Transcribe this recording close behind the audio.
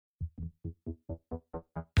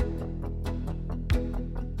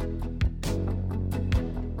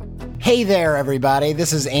Hey there, everybody.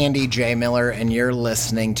 This is Andy J. Miller, and you're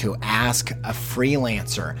listening to Ask a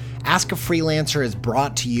Freelancer. Ask a Freelancer is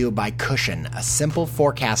brought to you by Cushion, a simple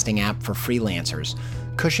forecasting app for freelancers.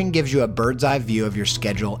 Cushion gives you a bird's eye view of your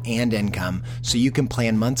schedule and income so you can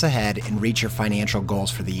plan months ahead and reach your financial goals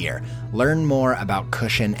for the year. Learn more about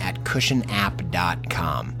Cushion at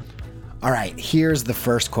cushionapp.com. All right, here's the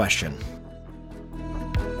first question.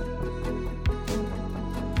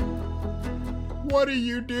 What do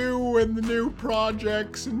you do when the new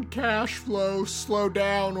projects and cash flow slow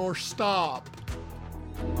down or stop?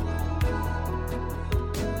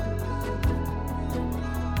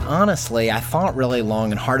 Honestly, I thought really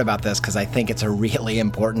long and hard about this because I think it's a really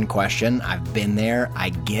important question. I've been there. I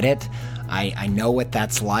get it. I know what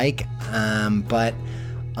that's like. But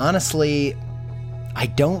honestly, I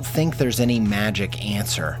don't think there's any magic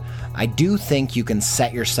answer. I do think you can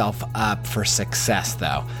set yourself up for success,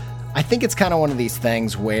 though. I think it's kind of one of these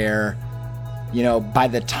things where, by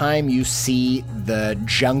the time you see the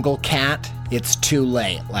jungle cat, it's too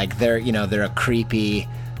late. Like they're a creepy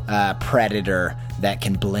predator that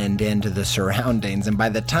can blend into the surroundings. And by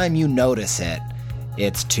the time you notice it,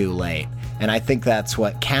 it's too late. And I think that's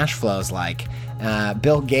what cash flow is like.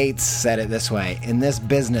 Bill Gates said it this way: in this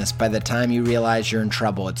business, by the time you realize you're in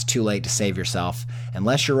trouble, it's too late to save yourself.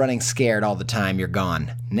 Unless you're running scared all the time, you're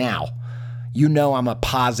gone. Now, I'm a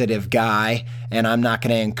positive guy, and I'm not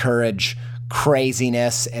going to encourage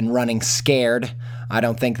craziness and running scared. I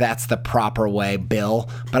don't think that's the proper way, Bill.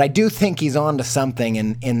 But I do think he's on to something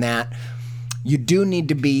in that you do need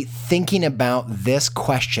to be thinking about this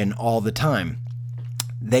question all the time.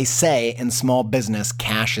 They say in small business,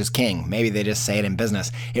 cash is king. Maybe they just say it in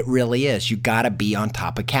business. It really is. You got to be on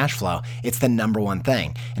top of cash flow. It's the number one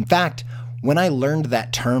thing. In fact, when I learned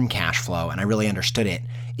that term cash flow and I really understood it,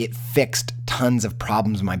 it fixed tons of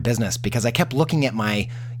problems in my business because I kept looking at my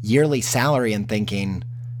yearly salary and thinking,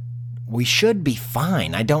 we should be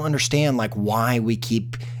fine. I don't understand why we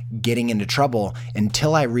keep getting into trouble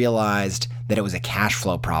until I realized that it was a cash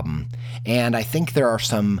flow problem. And I think there's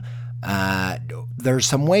some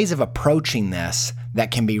ways of approaching this that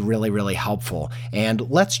can be really, really helpful. And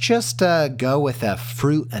let's just go with a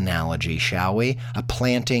fruit analogy, shall we? A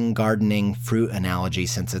planting, gardening, fruit analogy,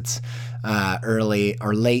 since it's early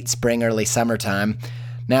or late spring, early summertime.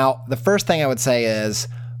 Now, the first thing I would say is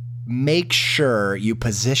make sure you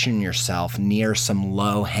position yourself near some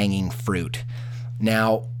low-hanging fruit.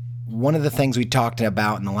 Now, one of the things we talked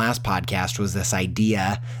about in the last podcast was this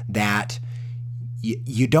idea that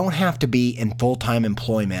you don't have to be in full-time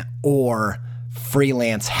employment or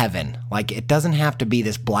freelance heaven. It doesn't have to be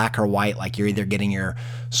this black or white, like you're either getting your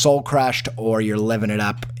soul crushed or you're living it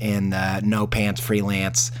up in the no pants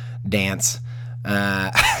freelance dance.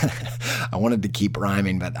 I wanted to keep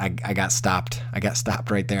rhyming, but I got stopped. I got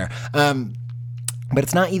stopped right there. But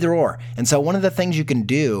it's not either or. And so one of the things you can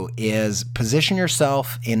do is position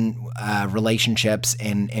yourself in relationships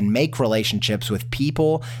and make relationships with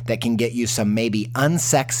people that can get you some maybe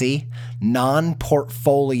unsexy,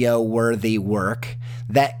 non-portfolio worthy work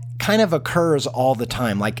that kind of occurs all the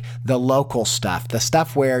time, like the local stuff, the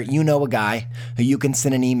stuff where a guy who you can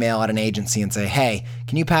send an email at an agency and say, hey,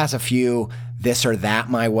 can you pass a few this or that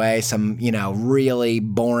my way, some, really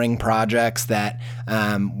boring projects that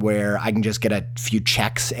where I can just get a few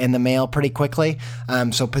checks in the mail pretty quickly.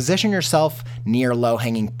 So position yourself near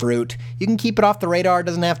low-hanging fruit. You can keep it off the radar. It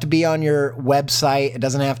doesn't have to be on your website. It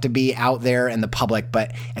doesn't have to be out there in the public,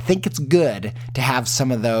 but I think it's good to have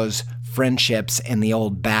some of those friendships in the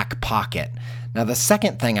old back pocket. Now, the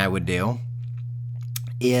second thing I would do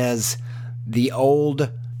is the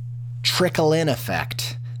old trickle-in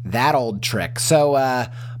effect. That old trick. So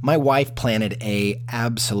my wife planted a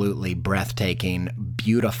absolutely breathtaking,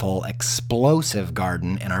 beautiful, explosive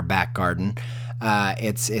garden in our back garden.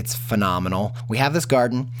 It's phenomenal. We have this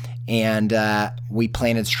garden, and we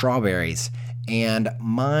planted strawberries. And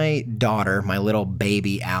my daughter, my little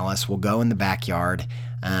baby Alice, will go in the backyard,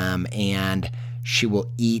 and she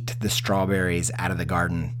will eat the strawberries out of the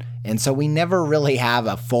garden. And so we never really have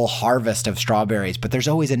a full harvest of strawberries, but there's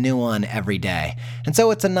always a new one every day. And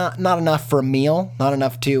so it's not enough for a meal, not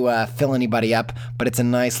enough to fill anybody up, but it's a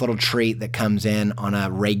nice little treat that comes in on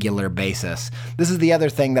a regular basis. This is the other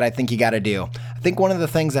thing that I think you got to do. I think one of the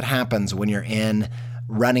things that happens when you're in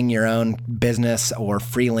running your own business or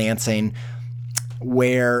freelancing,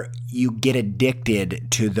 where you get addicted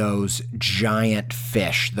to those giant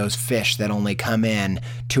fish, those fish that only come in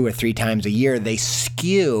 2 or 3 times a year, they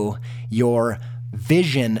skew your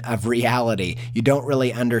vision of reality. You don't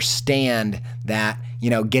really understand that,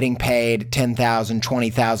 getting paid $10,000,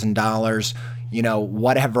 $20,000,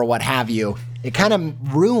 whatever, what have you, it kind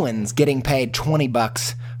of ruins getting paid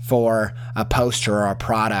 $20 for a poster or a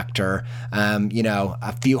product or, a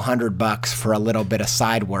few $100 for a little bit of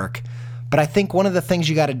side work. But I think one of the things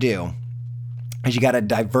you got to do is you got to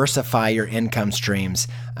diversify your income streams.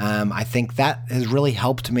 I think that has really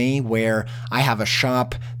helped me, where I have a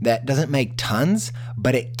shop that doesn't make tons,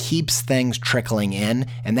 but it keeps things trickling in,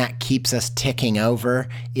 and that keeps us ticking over,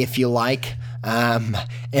 if you like. And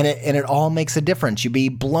it all makes a difference. You'd be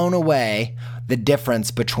blown away the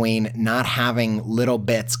difference between not having little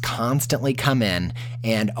bits constantly come in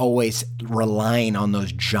and always relying on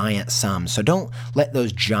those giant sums. So don't let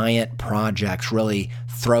those giant projects really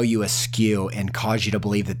throw you askew and cause you to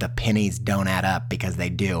believe that the pennies don't add up, because they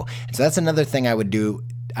do. And so that's another thing I would do.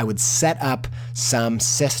 I would set up some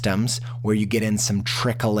systems where you get in some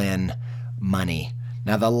trickle in money.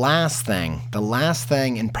 Now, the last thing,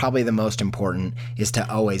 and probably the most important, is to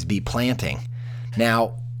always be planting.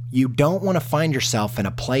 Now, you don't want to find yourself in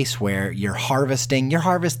a place where you're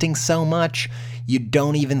harvesting so much you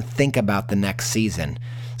don't even think about the next season.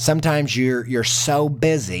 Sometimes you're so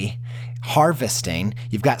busy harvesting,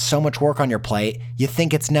 you've got so much work on your plate, you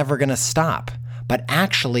think it's never going to stop. But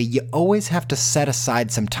actually, you always have to set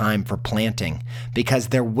aside some time for planting, because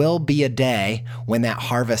there will be a day when that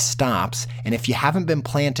harvest stops. And if you haven't been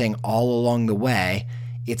planting all along the way,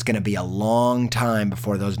 it's going to be a long time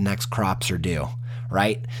before those next crops are due,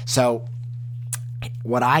 right? So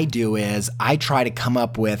what I do is I try to come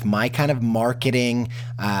up with my kind of marketing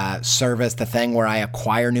service, the thing where I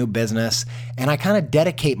acquire new business, and I kind of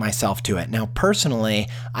dedicate myself to it. Now, personally,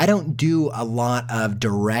 I don't do a lot of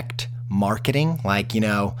direct marketing, like,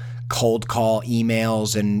 cold call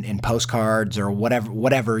emails and postcards or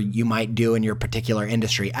whatever you might do in your particular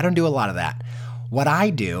industry. I don't do a lot of that. What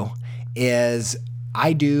I do is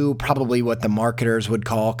I do probably what the marketers would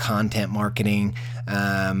call content marketing,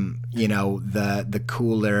 the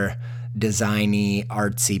cooler, designy,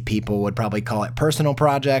 artsy people would probably call it personal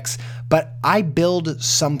projects. But I build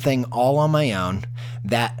something all on my own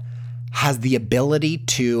that has the ability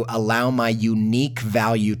to allow my unique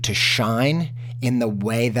value to shine in the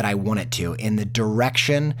way that I want it to, in the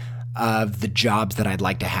direction of the jobs that I'd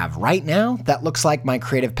like to have. Right now, that looks like my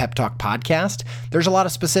Creative Pep Talk podcast. There's a lot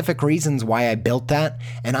of specific reasons why I built that,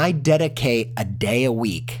 and I dedicate a day a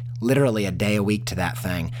week, literally a day a week, to that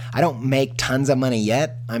thing. I don't make tons of money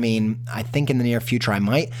yet. I mean, I think in the near future I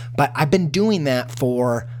might, but I've been doing that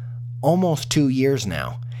for almost 2 years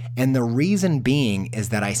now. And the reason being is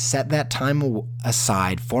that I set that time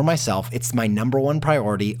aside for myself. It's my number one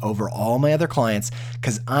priority over all my other clients,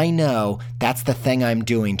 because I know that's the thing I'm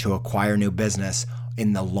doing to acquire new business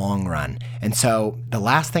in the long run. And so the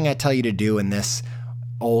last thing I tell you to do in this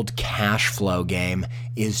old cash flow game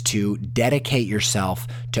is to dedicate yourself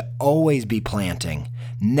to always be planting.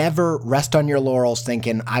 Never rest on your laurels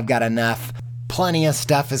thinking, I've got enough. Plenty of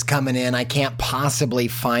stuff is coming in. I can't possibly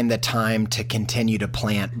find the time to continue to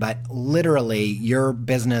plant. But literally, your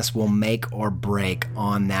business will make or break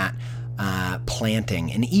on that planting.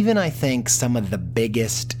 And even I think some of the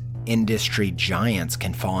biggest industry giants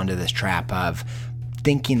can fall into this trap of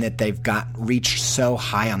thinking that they've reached so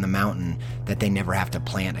high on the mountain that they never have to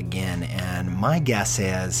plant again. And my guess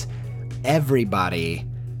is everybody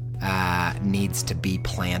needs to be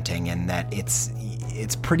planting, and that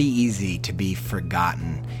it's pretty easy to be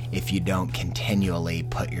forgotten if you don't continually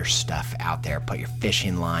put your stuff out there, put your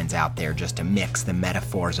fishing lines out there, just to mix the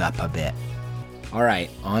metaphors up a bit. All right,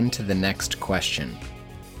 on to the next question.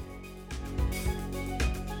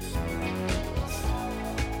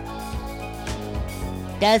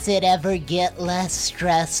 Does it ever get less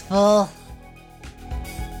stressful?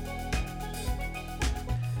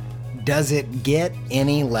 Does it get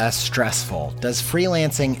any less stressful? Does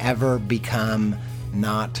freelancing ever become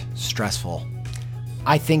not stressful?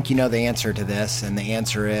 I think you know the answer to this, and the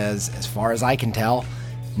answer is, as far as I can tell,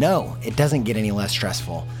 no, it doesn't get any less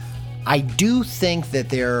stressful. I do think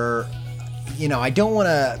that I don't want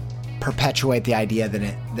to perpetuate the idea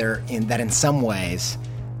that in some ways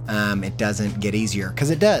it doesn't get easier, because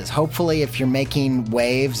it does. Hopefully, if you're making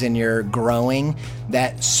waves and you're growing,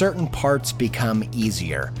 that certain parts become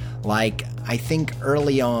easier. Like, I think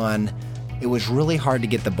early on, it was really hard to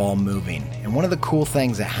get the ball moving. And one of the cool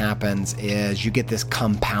things that happens is you get this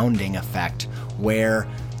compounding effect where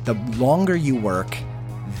the longer you work,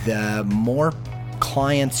 the more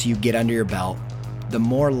clients you get under your belt, the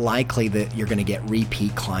more likely that you're going to get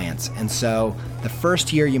repeat clients. And so the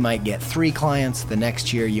first year you might get 3 clients, the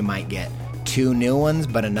next year you might get 2 new ones,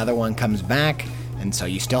 but another one comes back. And so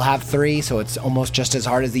you still have 3, so it's almost just as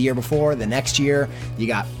hard as the year before. The next year, you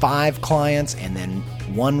got 5 clients and then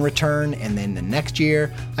 1 return. And then the next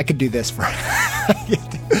year, I could do this for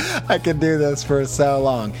I could do this for so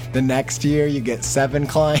long. The next year, you get 7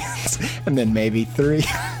 clients and then maybe 3.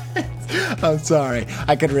 I'm sorry.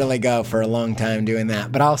 I could really go for a long time doing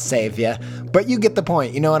that, but I'll save you. But you get the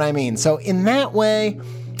point. You know what I mean? So in that way,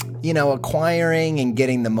 acquiring and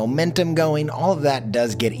getting the momentum going, all of that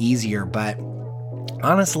does get easier. But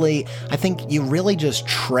honestly, I think you really just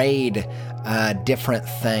trade different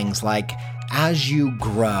things. Like as you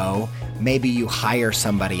grow, maybe you hire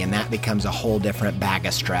somebody and that becomes a whole different bag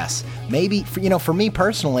of stress. Maybe, for me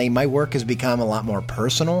personally, my work has become a lot more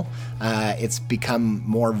personal. It's become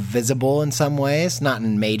more visible in some ways, not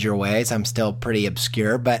in major ways. I'm still pretty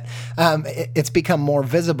obscure, but it's become more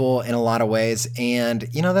visible in a lot of ways. And,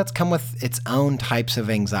 that's come with its own types of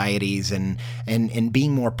anxieties, and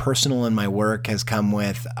being more personal in my work has come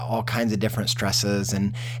with all kinds of different stresses.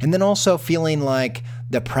 And then also feeling like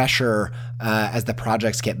the pressure as the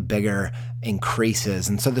projects get bigger increases.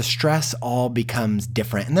 And so the stress all becomes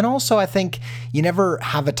different. And then also I think you never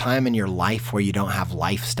have a time in your life where you don't have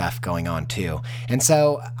life stuff going on too. And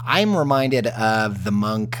so I'm reminded of the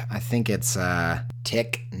monk, I think it's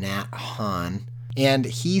Thich Nhat Hanh, and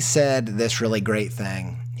he said this really great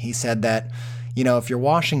thing. He said that, if you're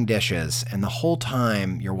washing dishes and the whole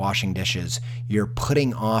time you're washing dishes, you're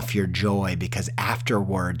putting off your joy because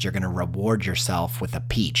afterwards you're going to reward yourself with a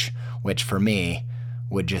peach, which for me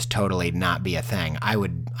would just totally not be a thing.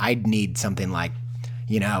 I'd need something like,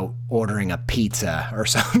 ordering a pizza or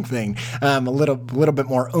something, a little bit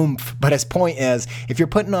more oomph. But his point is, if you're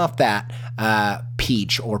putting off that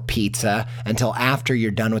peach or pizza until after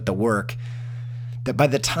you're done with the work, that by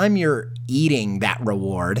the time you're eating that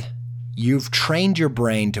reward, you've trained your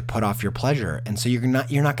brain to put off your pleasure. And so you're not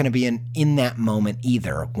going to be in that moment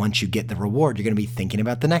either. Once you get the reward, you're going to be thinking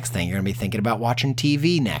about the next thing. You're going to be thinking about watching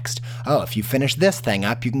TV next. Oh, if you finish this thing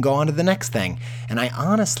up, you can go on to the next thing. And I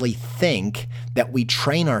honestly think that we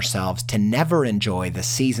train ourselves to never enjoy the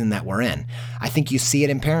season that we're in. I think you see it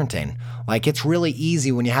in parenting. Like, it's really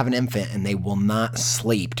easy when you have an infant and they will not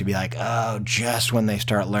sleep to be like, oh, just when they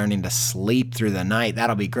start learning to sleep through the night,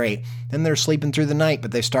 that'll be great. Then they're sleeping through the night,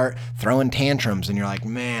 but they start throwing tantrums and you're like,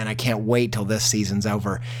 man, I can't wait till this season's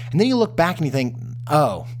over. And then you look back and you think,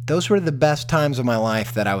 oh, those were the best times of my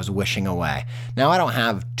life that I was wishing away. Now, I don't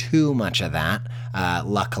have too much of that.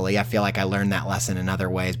 Luckily, I feel like I learned that lesson in other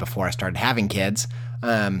ways before I started having kids.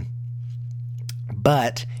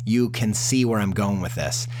 But you can see where I'm going with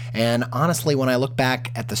this. And honestly, when I look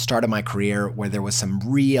back at the start of my career where there was some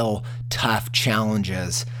real tough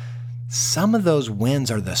challenges, some of those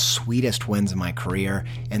wins are the sweetest wins in my career.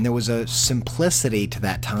 And there was a simplicity to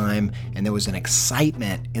that time, and there was an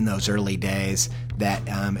excitement in those early days that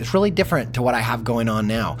is really different to what I have going on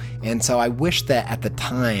now. And so I wish that at the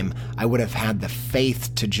time I would have had the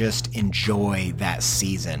faith to just enjoy that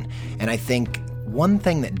season. And I think one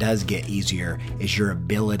thing that does get easier is your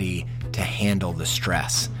ability to handle the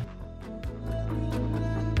stress.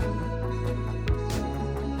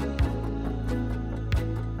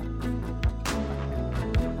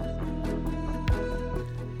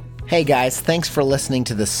 Hey guys, thanks for listening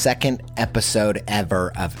to the second episode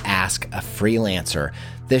ever of Ask a Freelancer.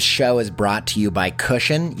 This show is brought to you by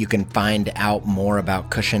Cushion. You can find out more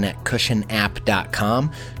about Cushion at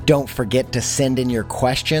cushionapp.com. Don't forget to send in your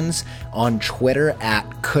questions on Twitter at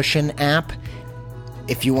CushionApp.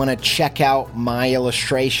 If you want to check out my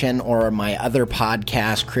illustration or my other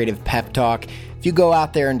podcast, Creative Pep Talk, if you go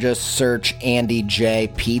out there and just search Andy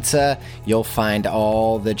J. Pizza, you'll find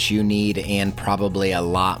all that you need and probably a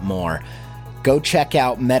lot more. Go check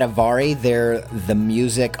out Metavari. They're the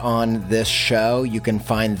music on this show. You can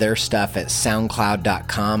find their stuff at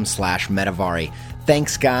soundcloud.com/Metavari.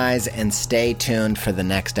 Thanks, guys, and stay tuned for the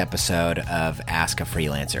next episode of Ask a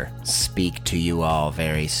Freelancer. Speak to you all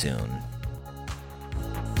very soon.